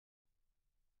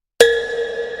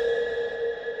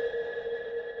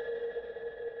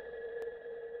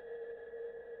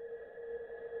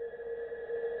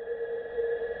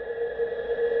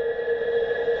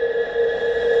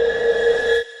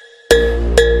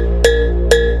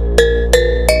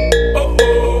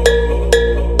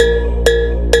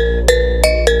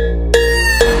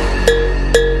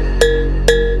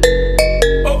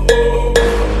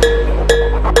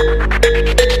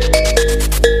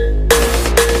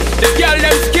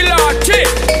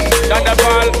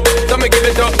Thunderball. So me give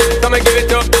it up, so me give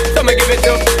it up, so me give it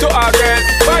up to our girls.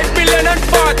 5 billion and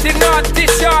 40 naughty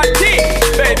shorty.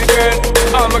 Baby girl,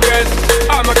 all my girls,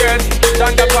 all my girls.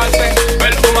 Thunderball say,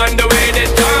 well, on the way the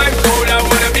time cool, I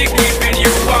wanna be keeping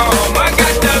you warm. I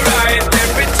got the right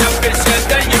temperature to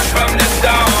shelter you from the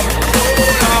storm.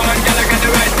 Hold on, girl, I got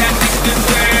the right tactics to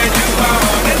turn you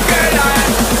on. And girl,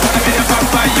 I'm in a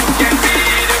papa, you can be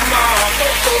the mom.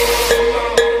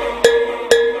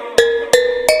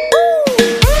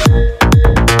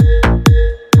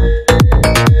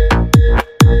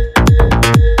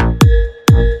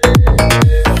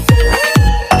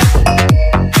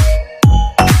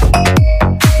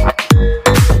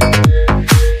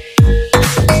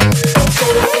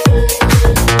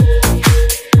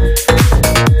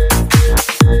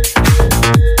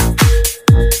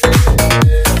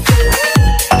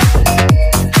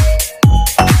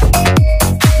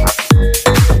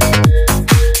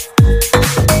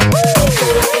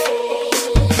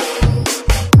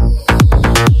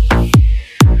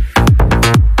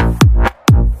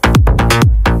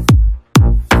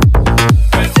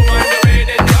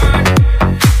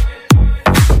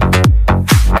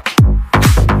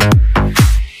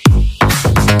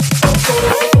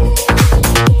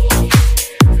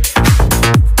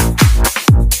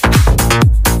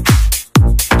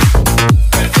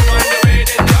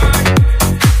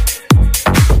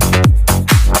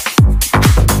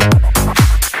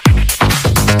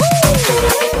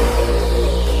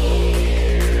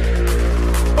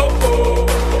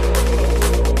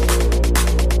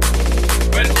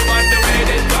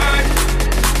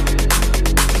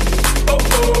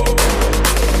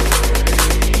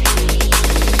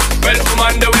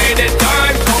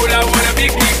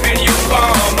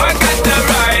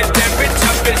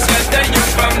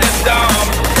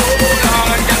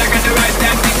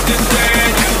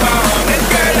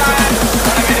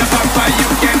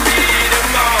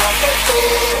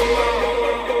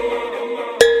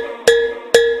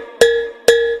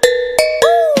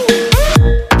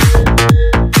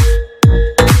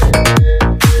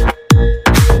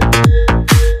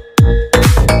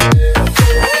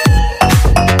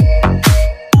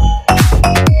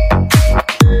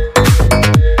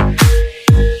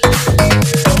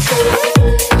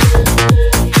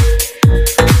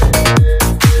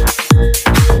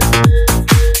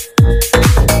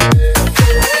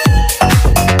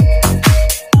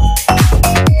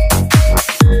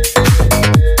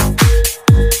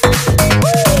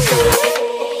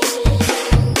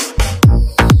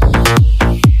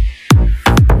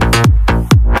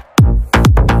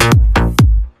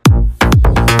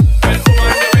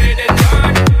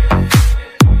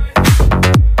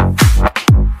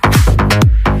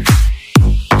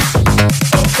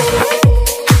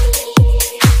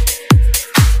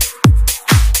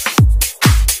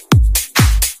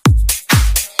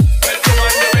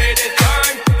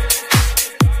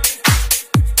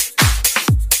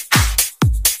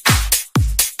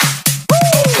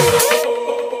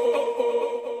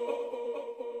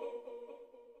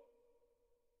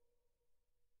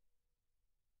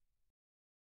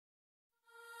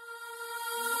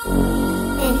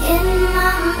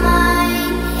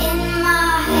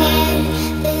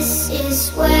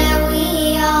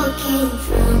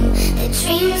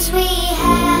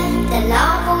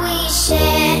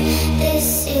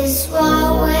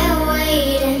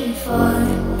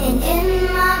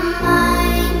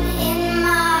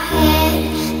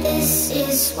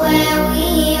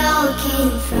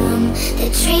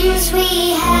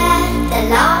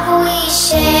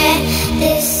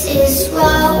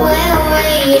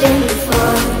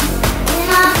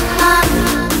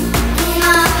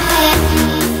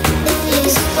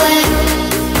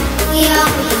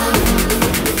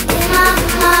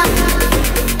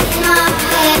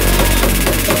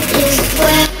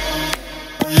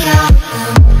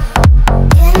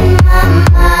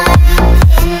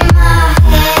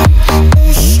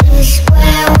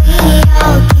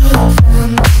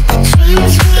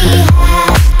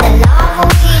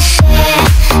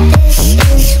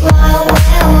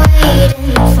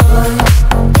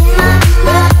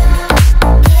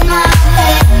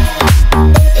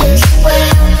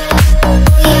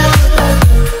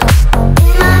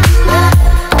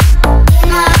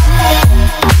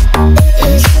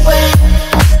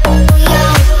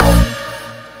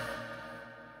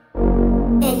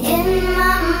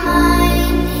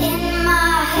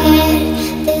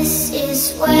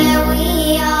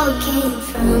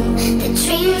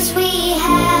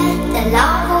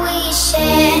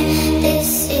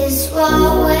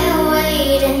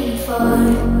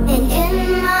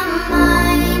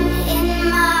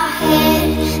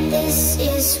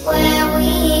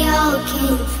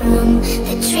 from.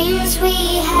 The dreams we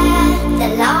had, the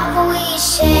love we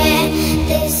shared,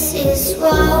 this is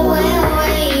what we're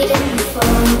waiting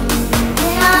for.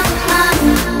 In our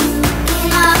mind,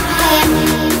 in our head,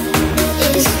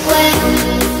 is where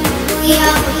we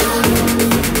are from.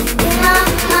 In our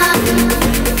mind,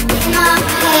 in our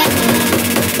head,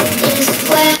 is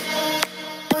where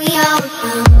we are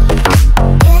from.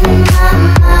 In my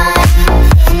mind,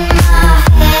 in my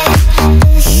head,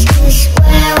 this is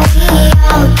where we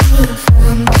all came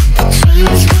from. The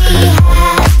dreams we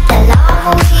had, the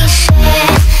love we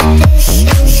shared, this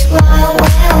is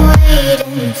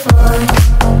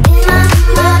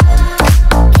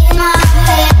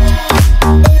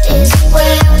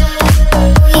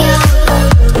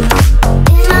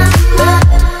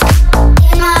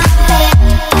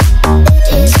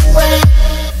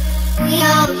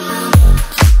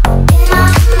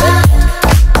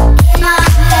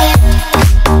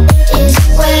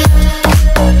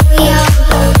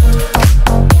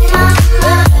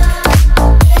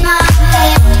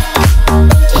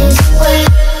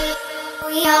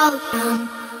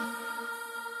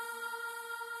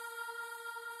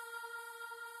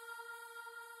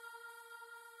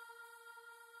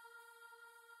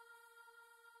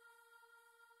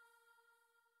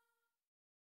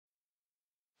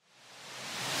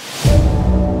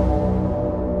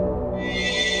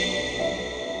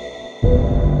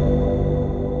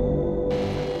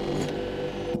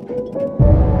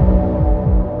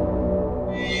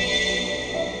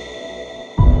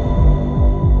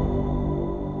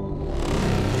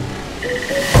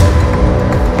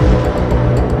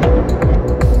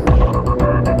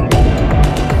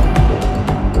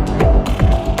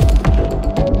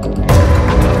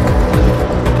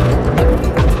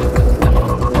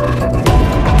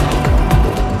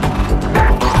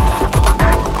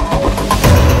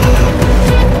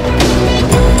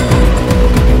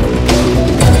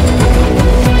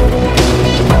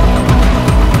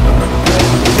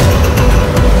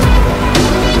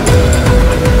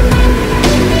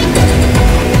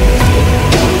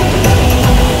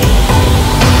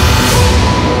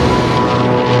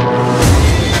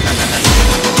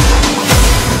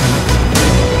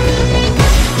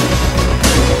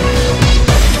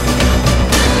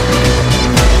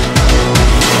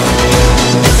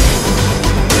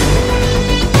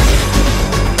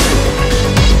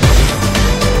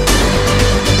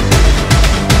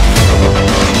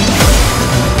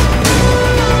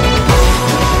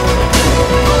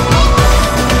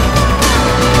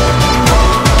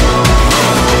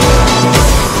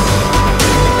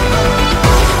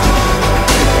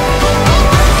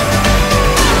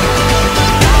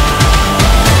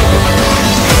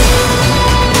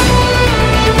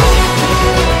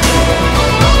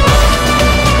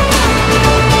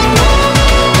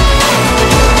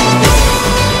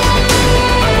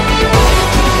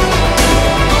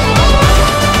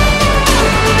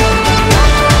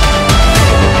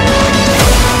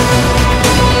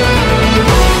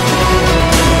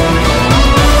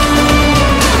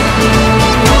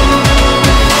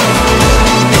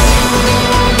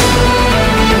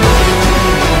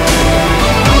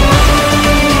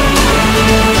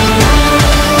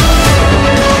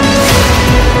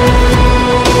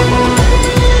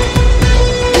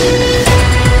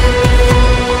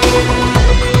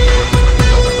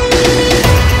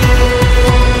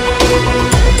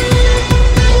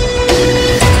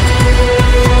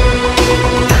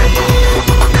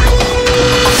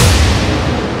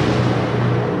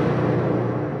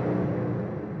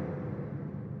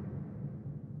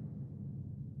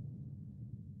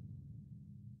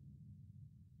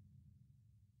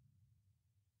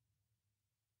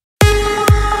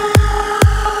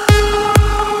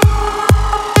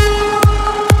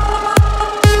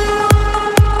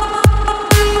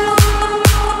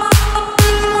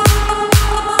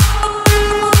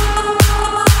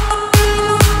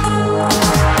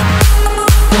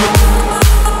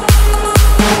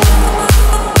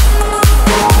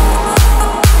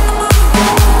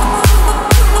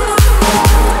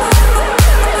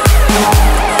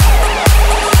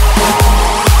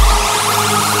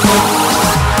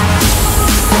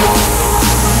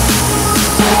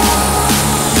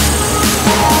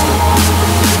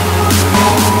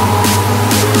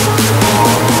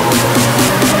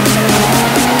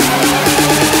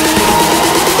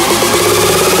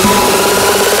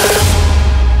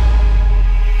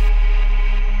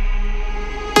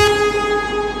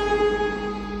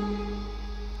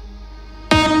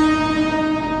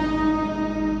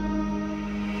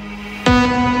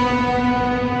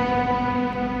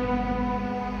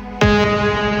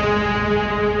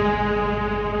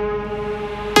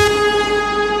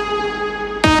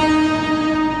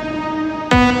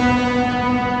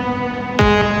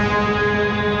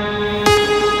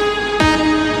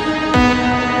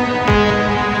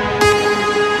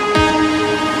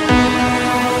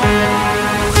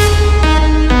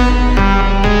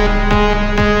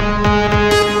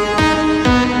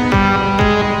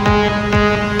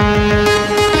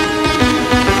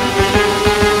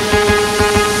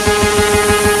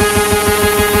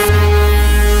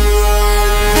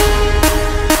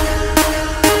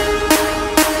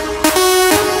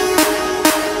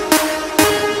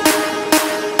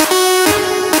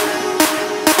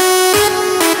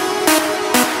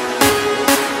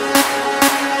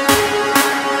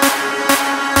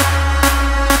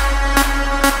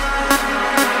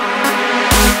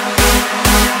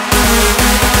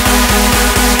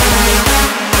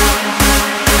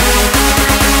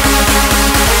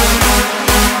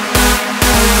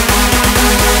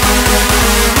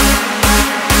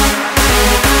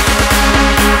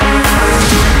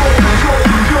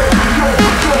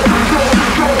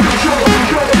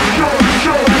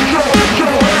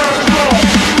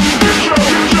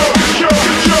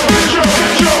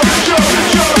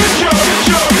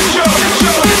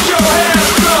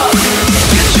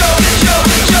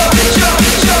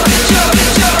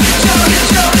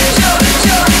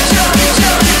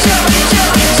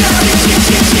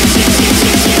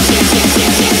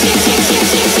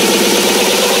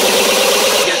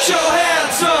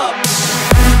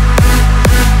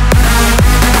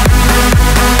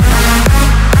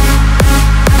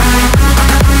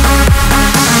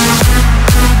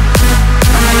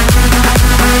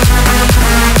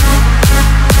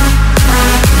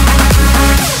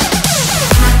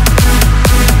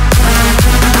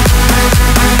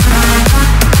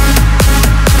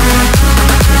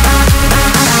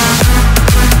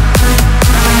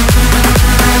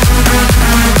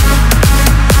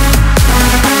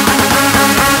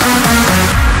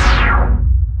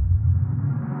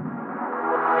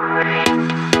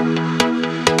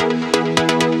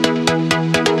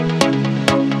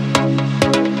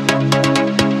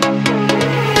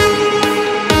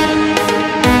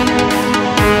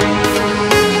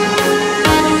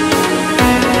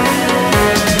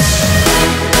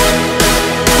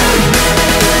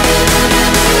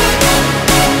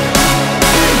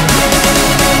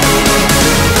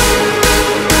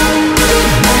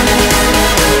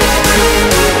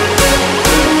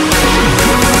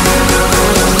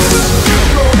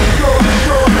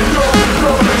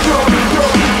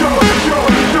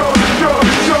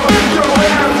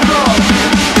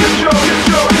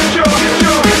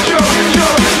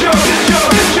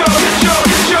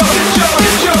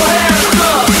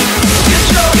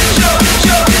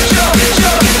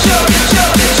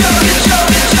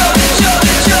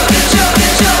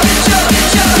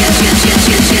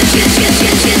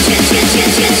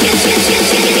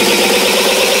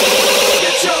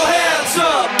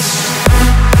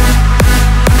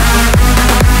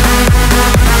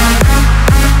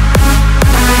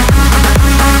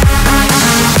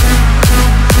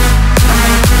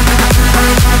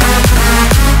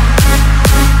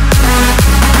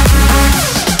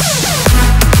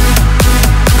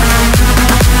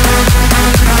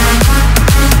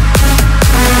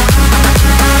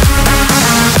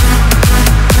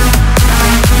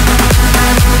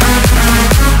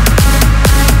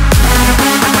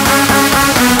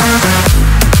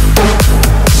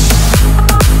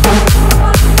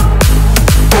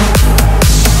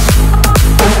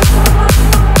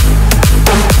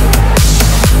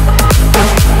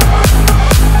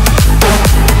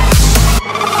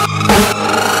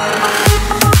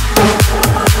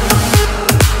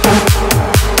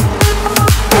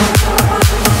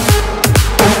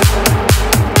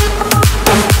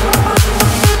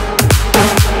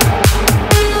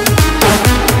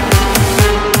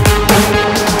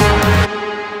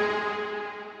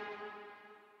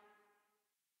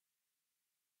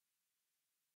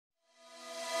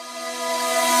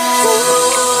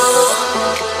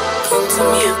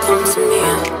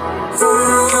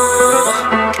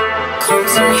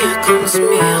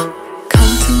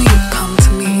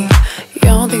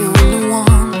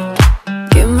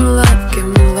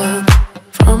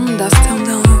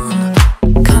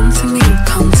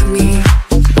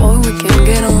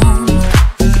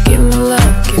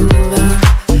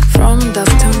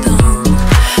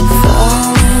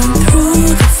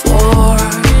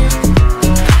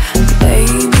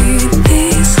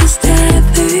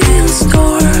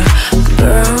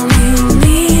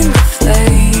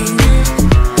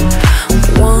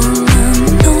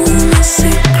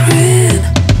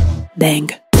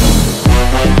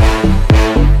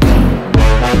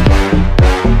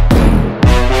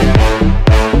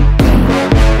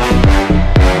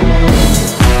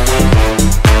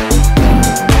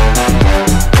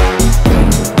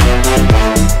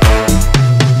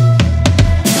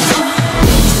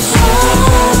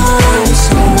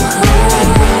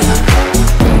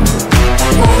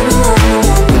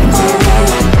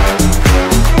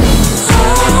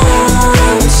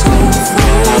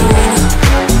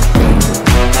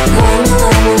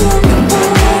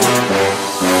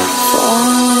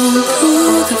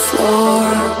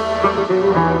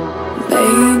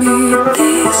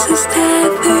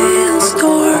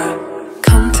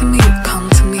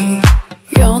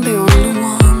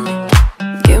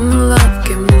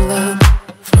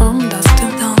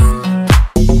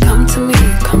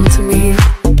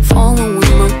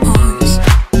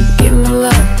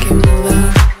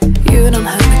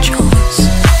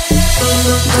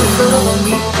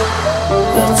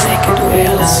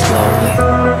real is slowly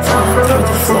falling through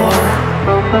the floor.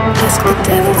 Ask the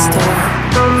devil's door.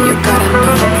 You gotta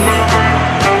know me.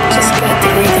 Just get the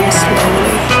rhythm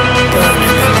slowly,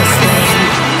 burning in the flame.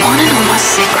 Wanna know my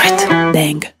secret?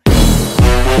 Dang.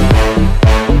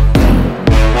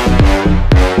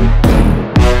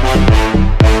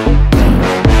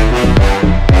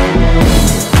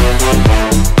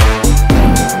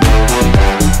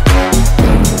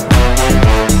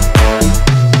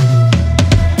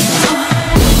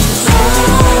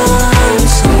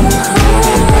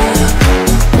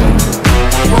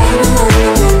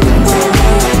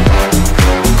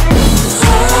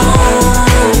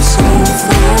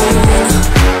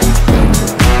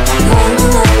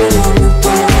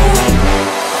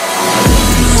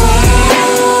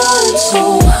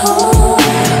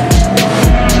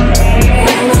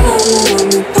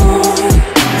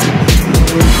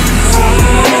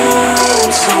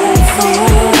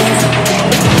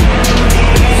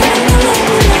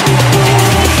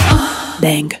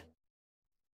 Dang.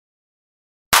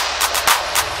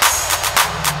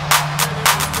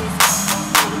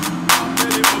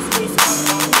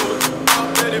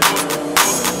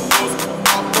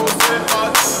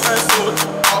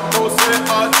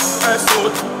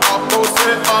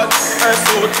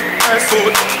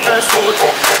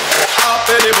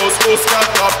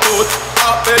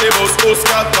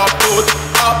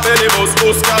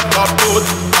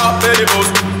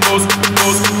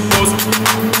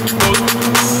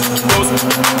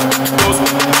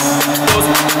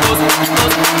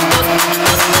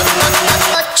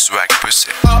 Swag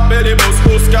pussy. Apelibus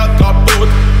busca kaput.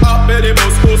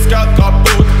 Apelibus busca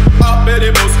kaput.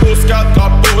 Apelibus busca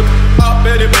kaput.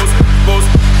 Apelibus bus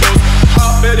bus.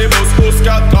 Apelibus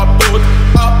busca kaput.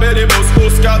 Apelibus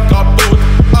busca kaput.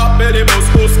 Apelibus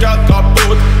busca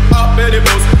kaput.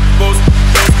 Apelibus bus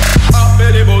bus.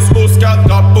 Apelibus busca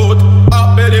kaput.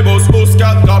 Apelibus busca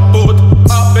kaput.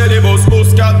 Apelibus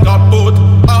busca kaput.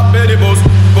 Apelibus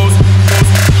bus bus.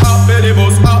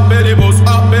 Apelibus apelibus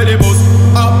apelibus.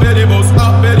 Apelibus,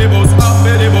 apelibus,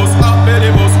 apelibus,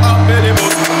 apelibus,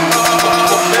 apelibus,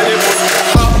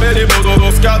 apelibus,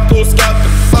 dos gatos,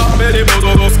 gatos, apelibus,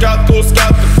 dos gatos,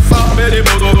 gatos,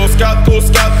 apelibus, dos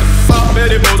gatos, gatos,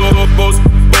 apelibus, dos bos,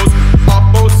 bos,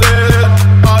 apose,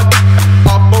 ad,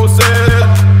 apose,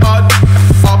 ad,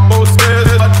 apose,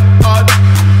 ad,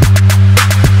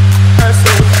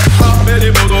 eso,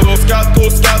 apelibus, dos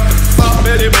gatos, gatos,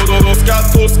 apelibus, dos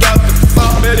gatos, gatos,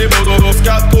 apelibus, dos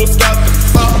gatos, gatos.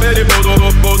 Apelibus,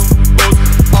 dos bos, bos,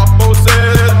 apose,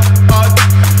 ad,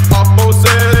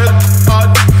 apose,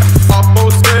 ad,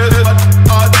 apose,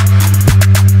 ad,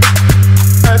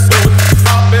 eso,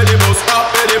 apelibus,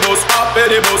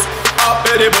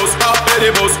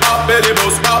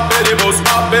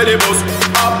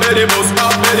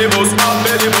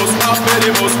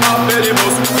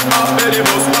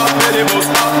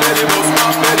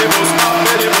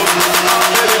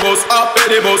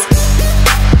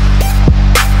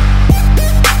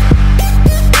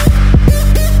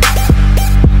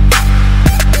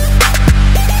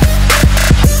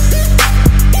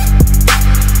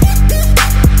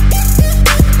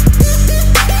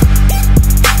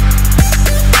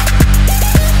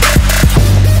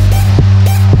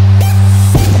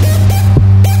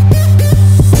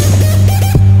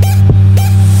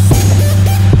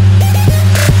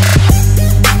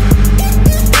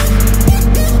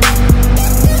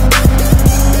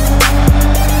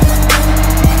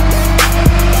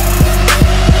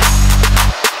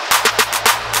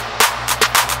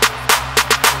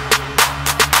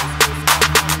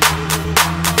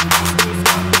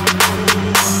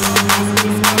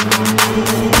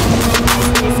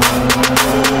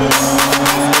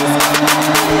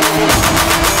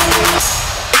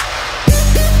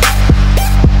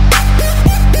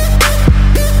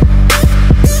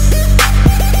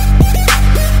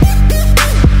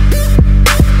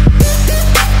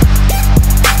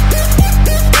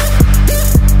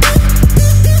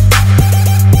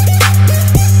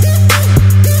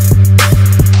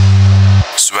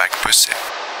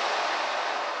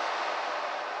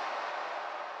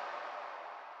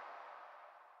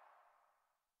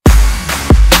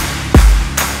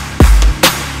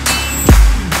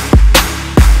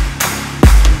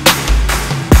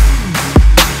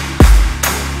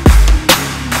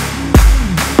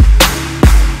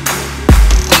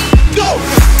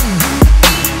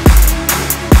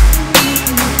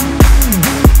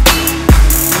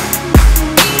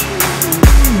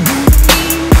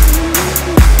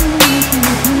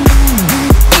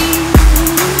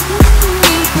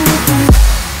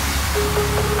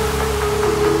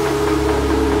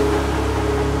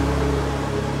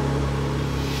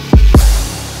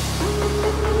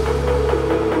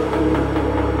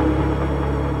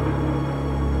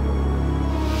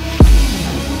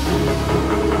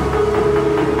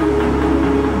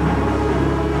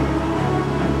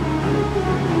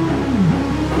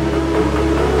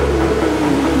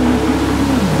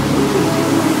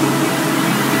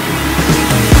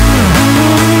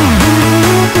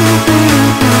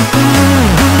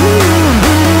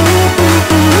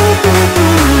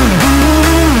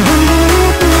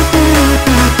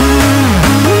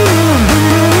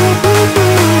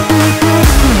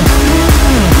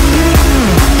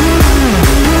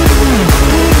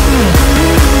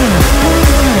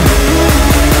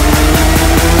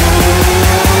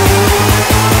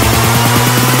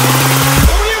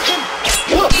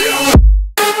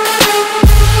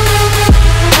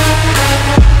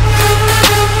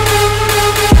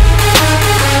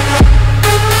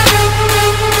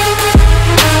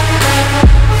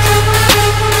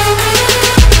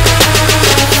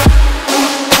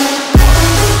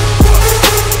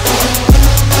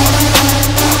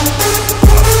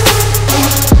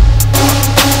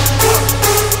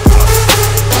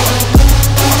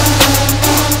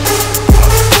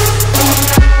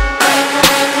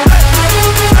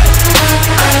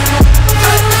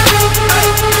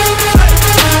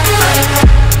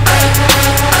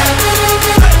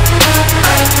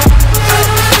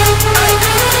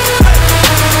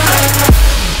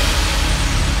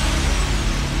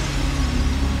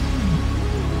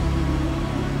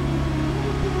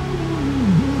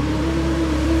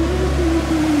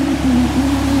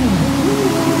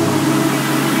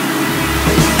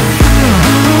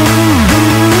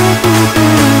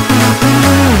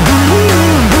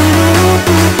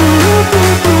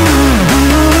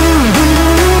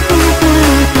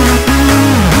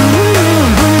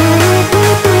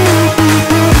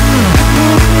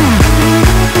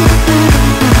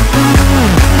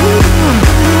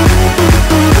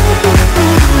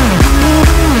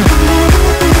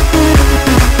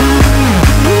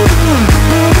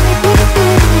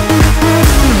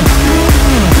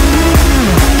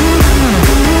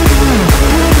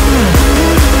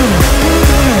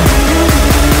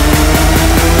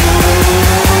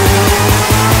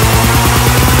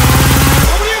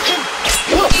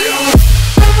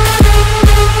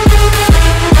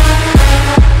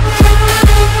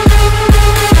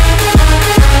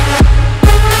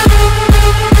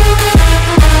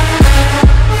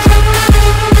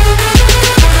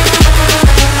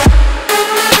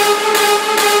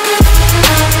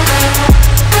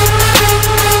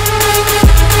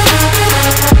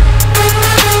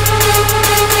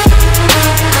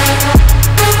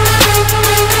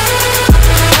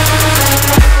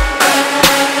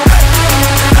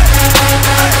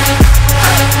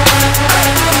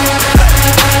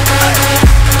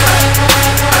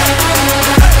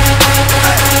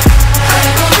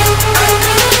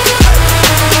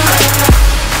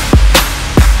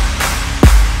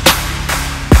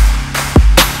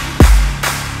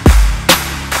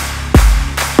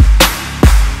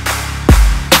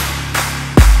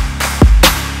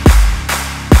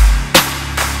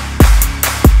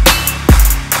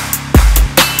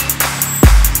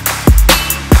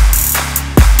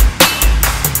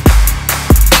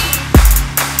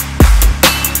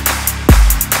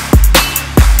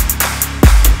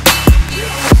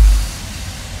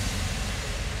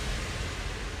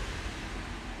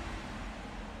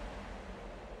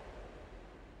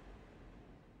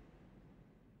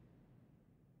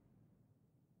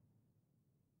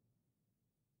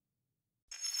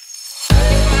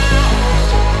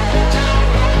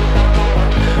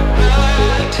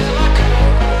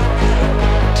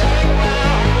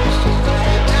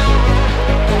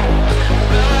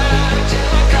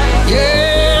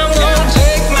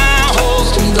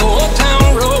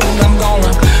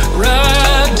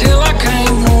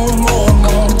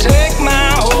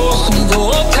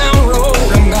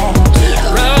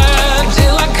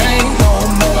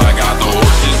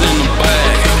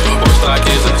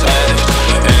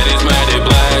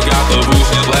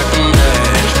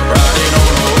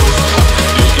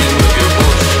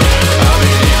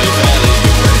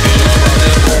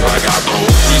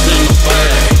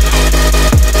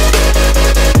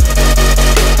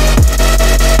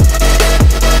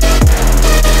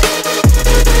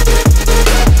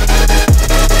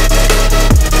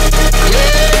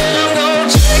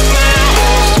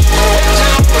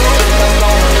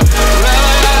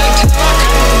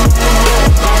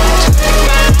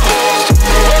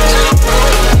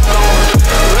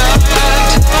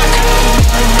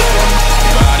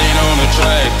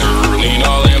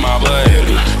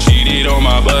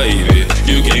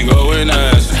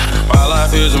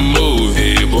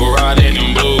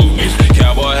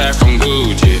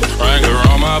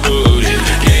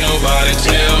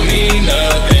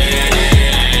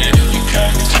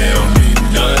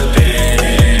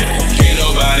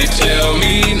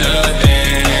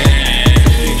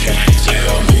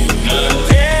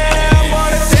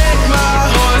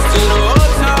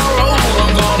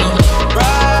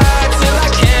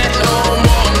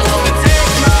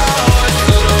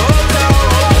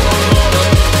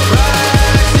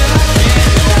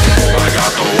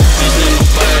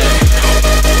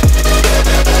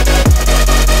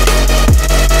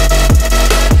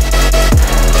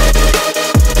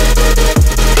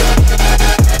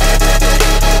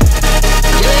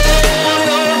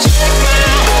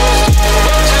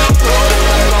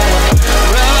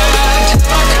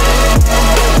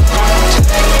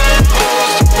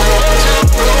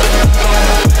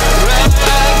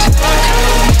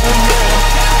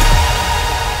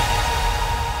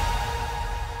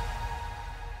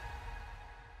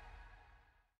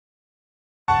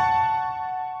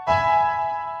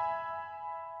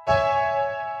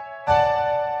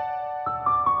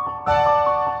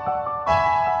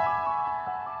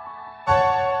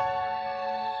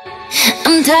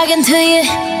 I'm talking to you.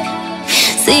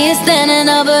 See you standing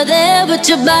over there with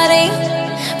your body,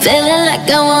 feeling like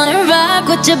I wanna rock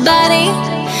with your body.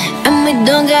 And we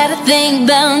don't gotta think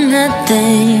about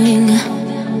nothing.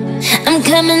 I'm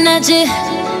coming at you,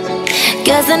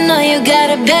 cause I know you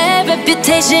got a bad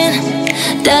reputation.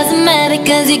 Doesn't matter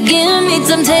cause you give me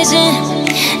temptation.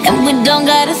 And we don't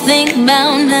gotta think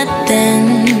about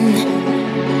nothing.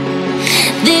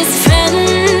 These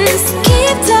friends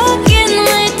keep talking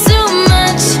way too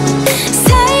much.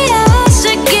 Say I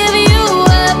should give you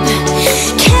up.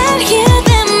 Can't hear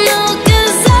them no,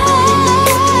 cause I've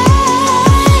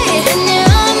been here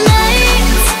all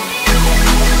night,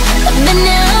 I've been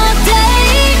here all day.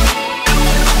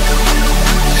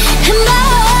 And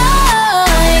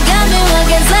you got me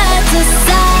walking side to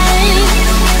side.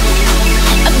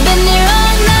 I've been here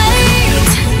all night,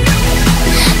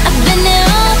 I've been here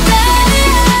all day.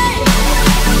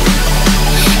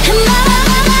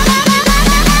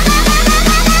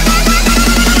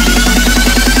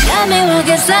 And got me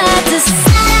walking side to side.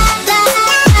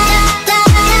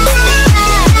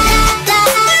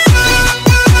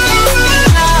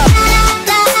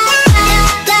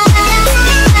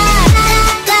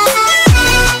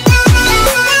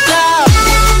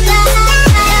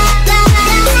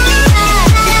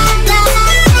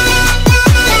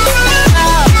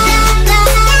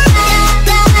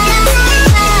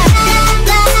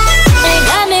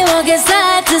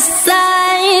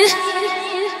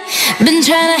 Been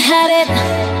trying to hide it.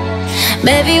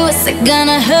 Baby, what's it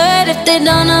gonna hurt if they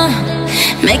don't know?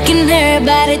 Making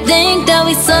everybody think that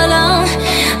we so long.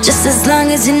 Just as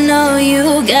long as you know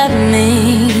you got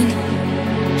me.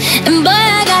 And boy,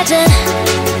 I got you.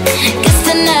 Guess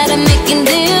tonight I'm making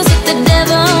deals with the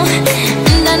devil.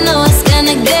 And I know it's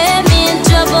gonna get me in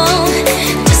trouble.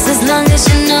 Just as long as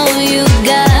you know you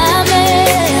got me.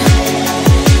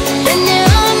 Been here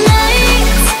all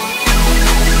night,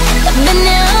 I've been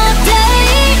here all day.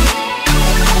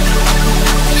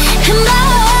 And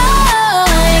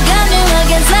you got me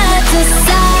walking side to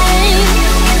side.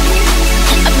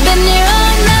 I've been here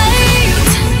all night,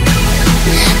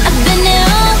 I've been here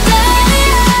all day.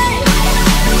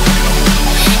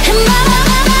 And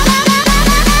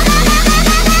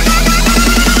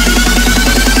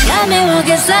got me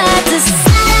walking side to side.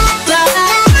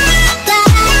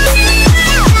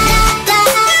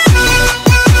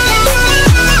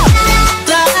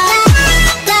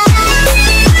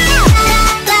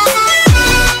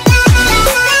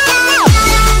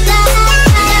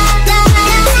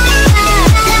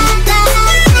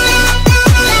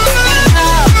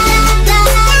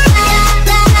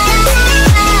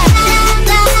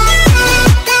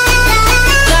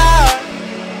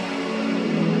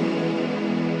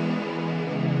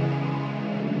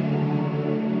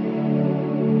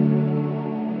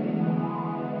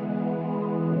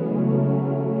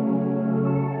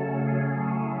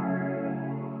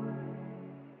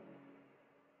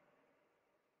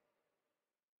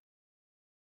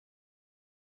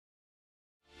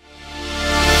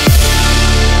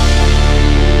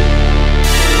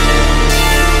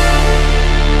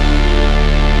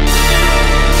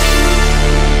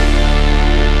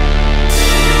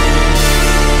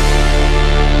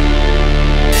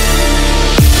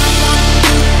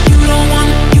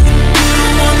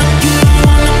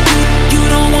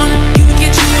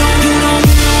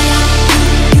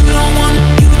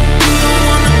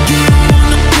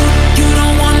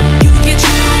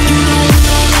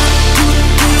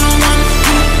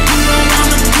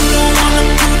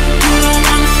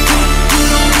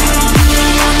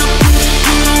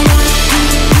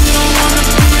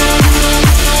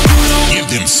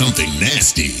 Something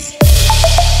nasty.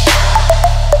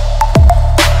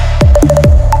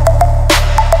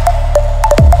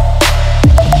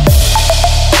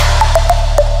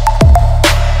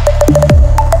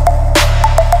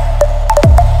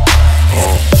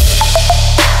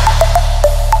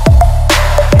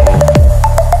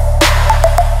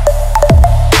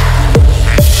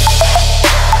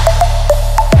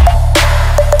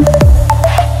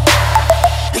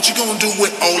 What you gonna do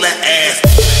with all that ass?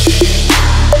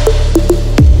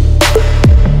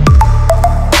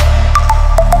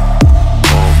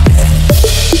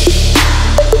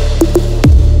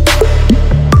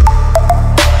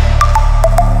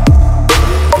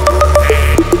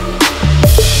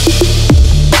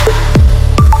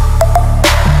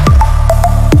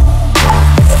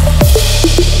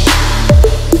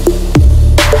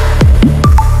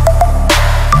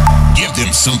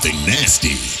 Something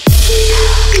nasty.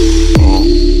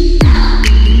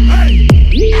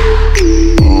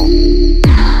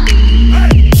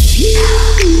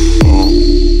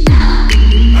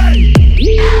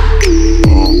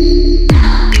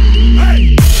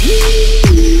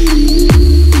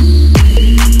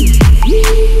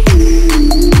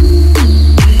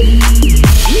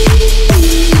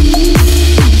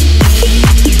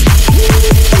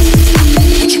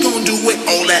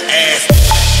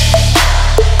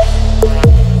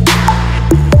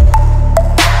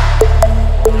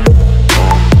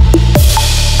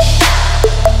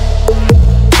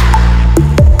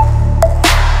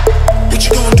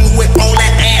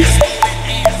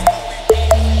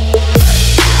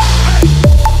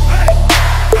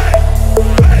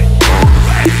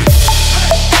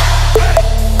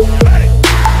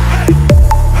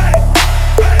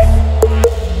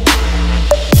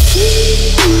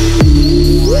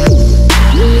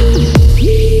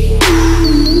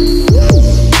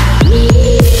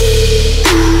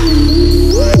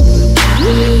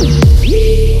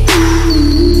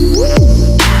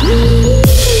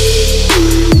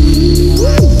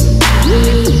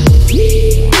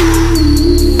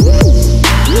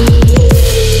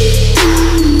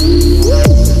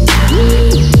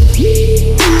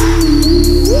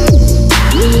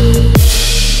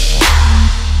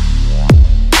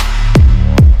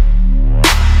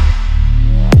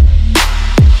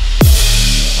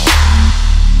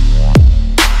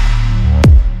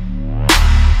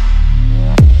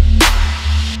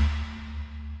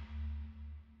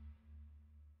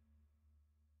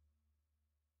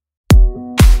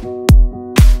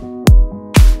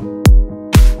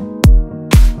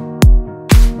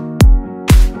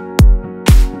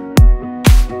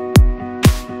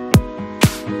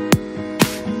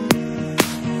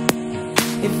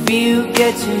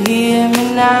 get to hear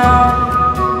me now.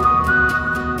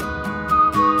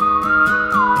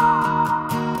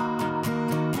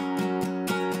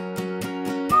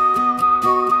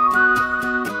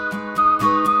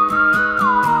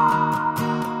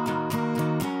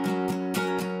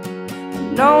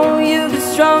 Know you get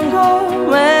stronger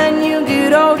when you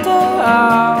get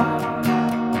older.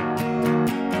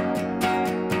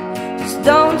 Just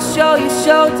don't show your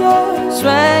shoulders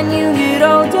when you get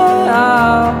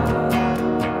older.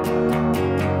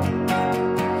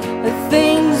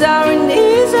 Things aren't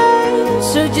easy,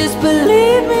 so just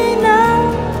believe me now.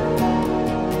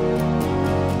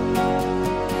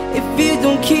 If you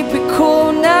don't keep it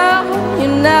cool now, you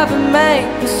never make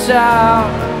a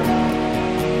sound.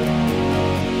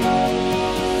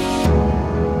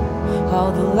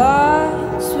 All the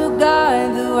lights will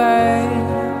guide the way.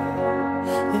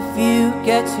 If you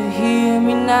get to hear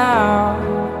me now,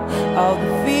 all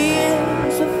the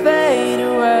fears will fade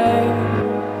away.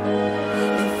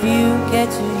 If you get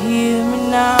to hear me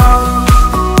now.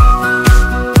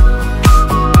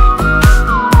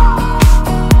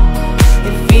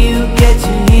 If you get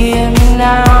to hear me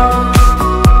now.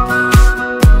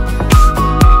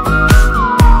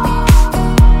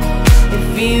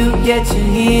 You get to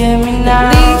hear me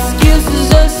now. The excuses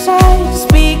aside,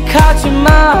 speak out your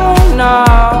mind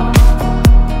now.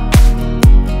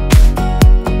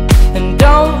 And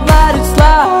don't let it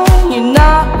slide, you're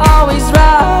not always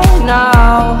right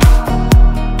now.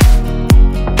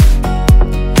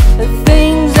 The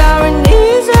things aren't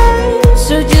easy,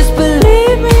 so just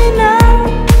believe me now.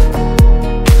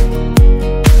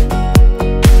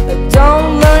 Don't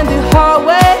learn the hard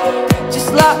way, just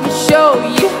let me show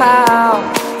you how.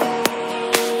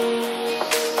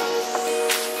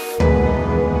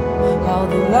 All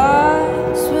the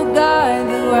lights will guide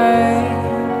the way.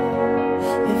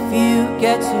 If you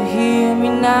get to hear me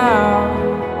now,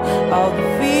 all the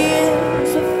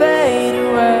fears will fade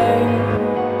away.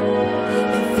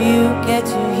 If you get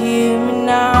to hear me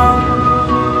now.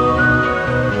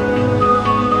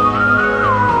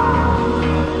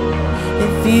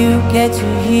 If you get to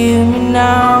hear me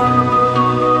now.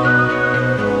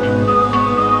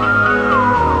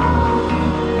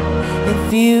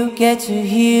 If you get to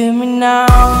hear me now.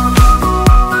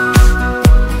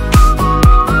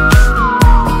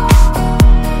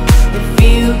 If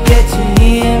you get to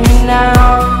hear me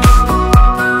now.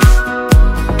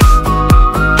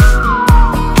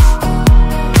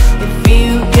 If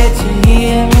you get to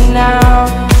hear me now.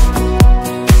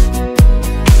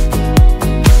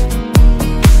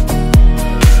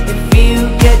 If you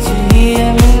get to hear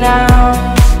me now.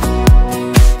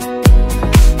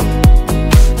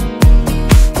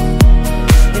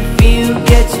 If you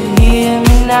get to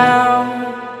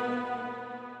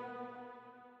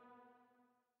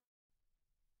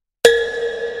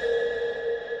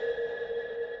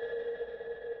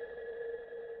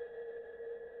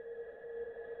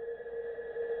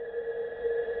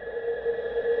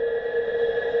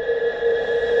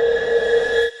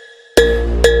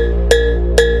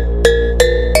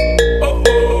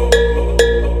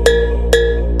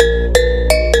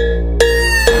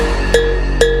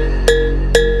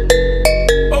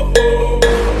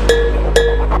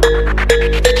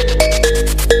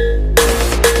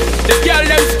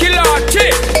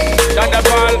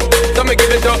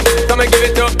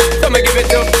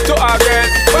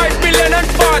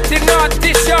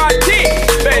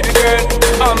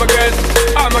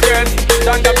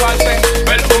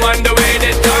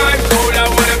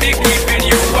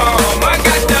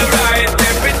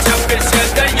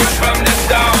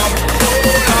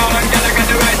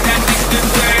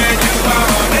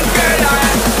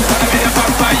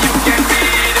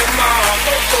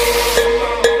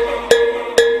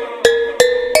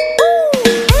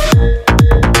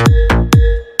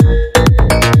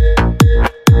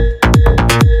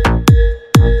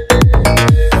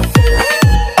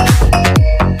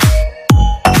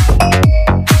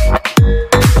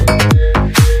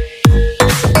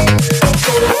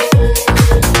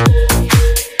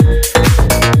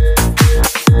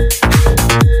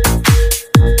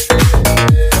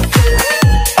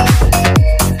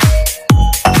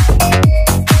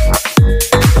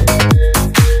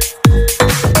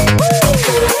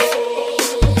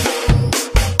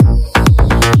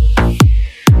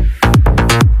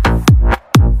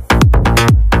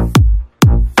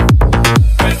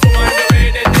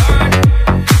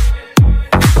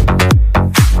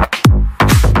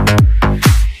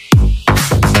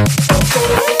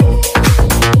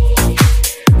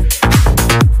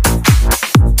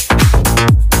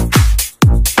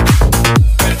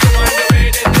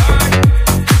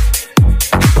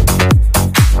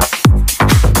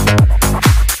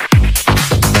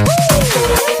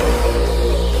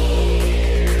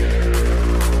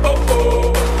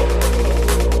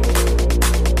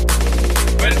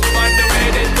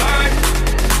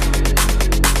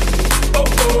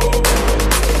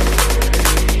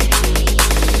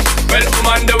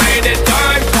on the way, the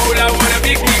time cold, I wanna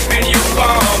be keeping you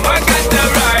warm. I got the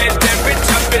right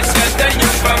temperature to shelter you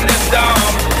from the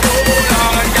storm. Hold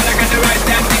on, girl, I got the right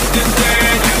tactics to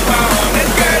turn you on.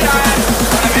 And girl, I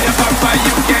wanna be the papa,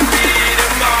 you can be the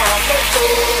mom.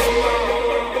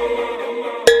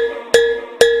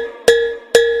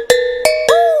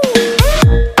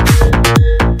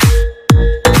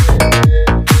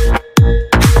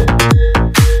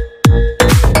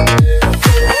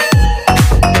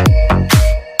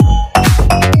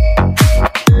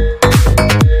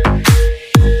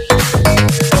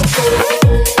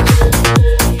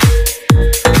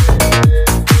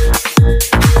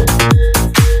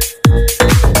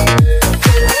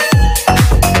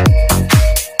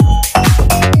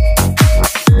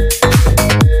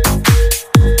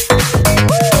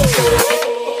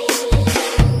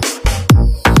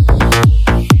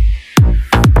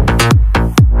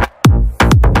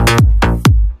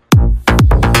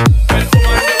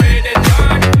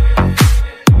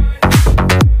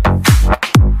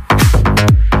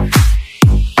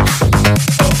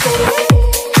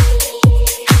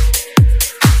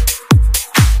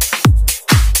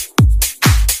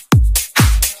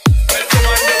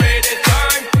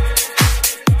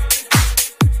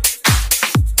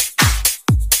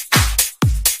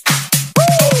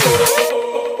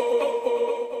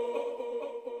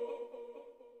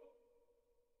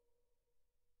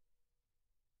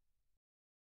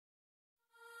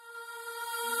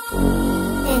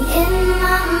 And in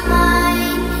my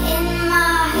mind, in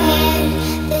my head,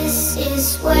 this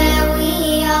is where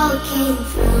we all came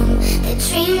from. The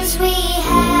dreams we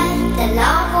had, the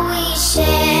love we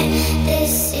shared,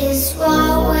 this is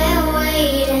what we're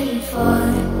waiting for.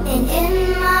 And in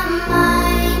my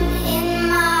mind, in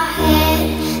my head,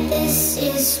 this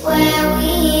is where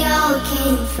we all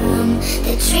came from.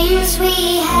 The dreams we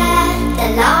had, the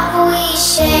love we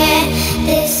shared,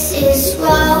 this is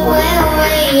what we're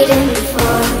waiting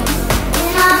for. In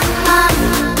my mind,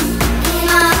 in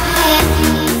my head,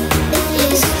 this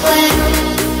is where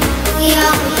we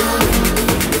all come.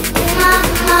 In my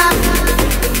mind,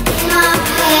 in my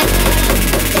head,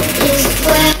 this is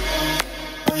where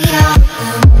we all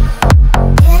come.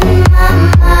 In my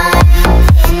mind,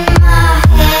 in my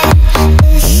head,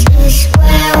 this is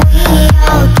where we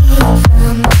all came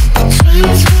from. The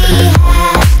dreams we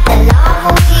had, the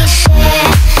love we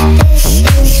shared, this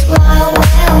is what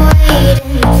we're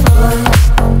waiting for.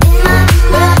 In my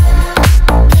mind,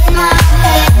 in my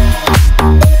head,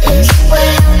 this is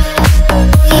where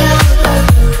we all come.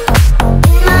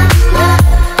 In my mind,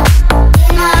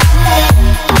 in my head,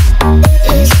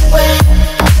 this is where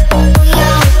we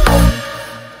all come.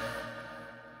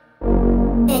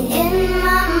 And in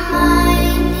my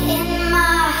mind, in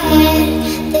my head,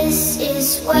 this is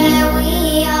where we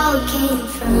all came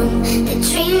from. The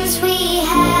dreams we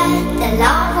had, the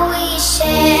love we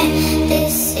shared,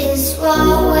 this is what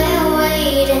we're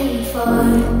waiting for.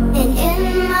 And in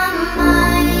my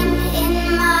mind, in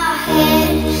my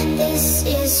head, this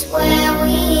is where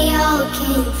we all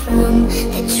came from.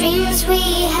 The dreams we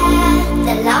had,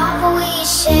 the love we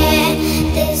shared,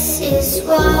 this is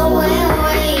what we're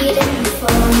waiting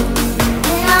for.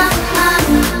 In my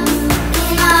mind,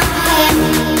 in my head,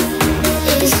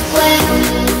 this is where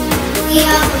we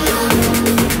all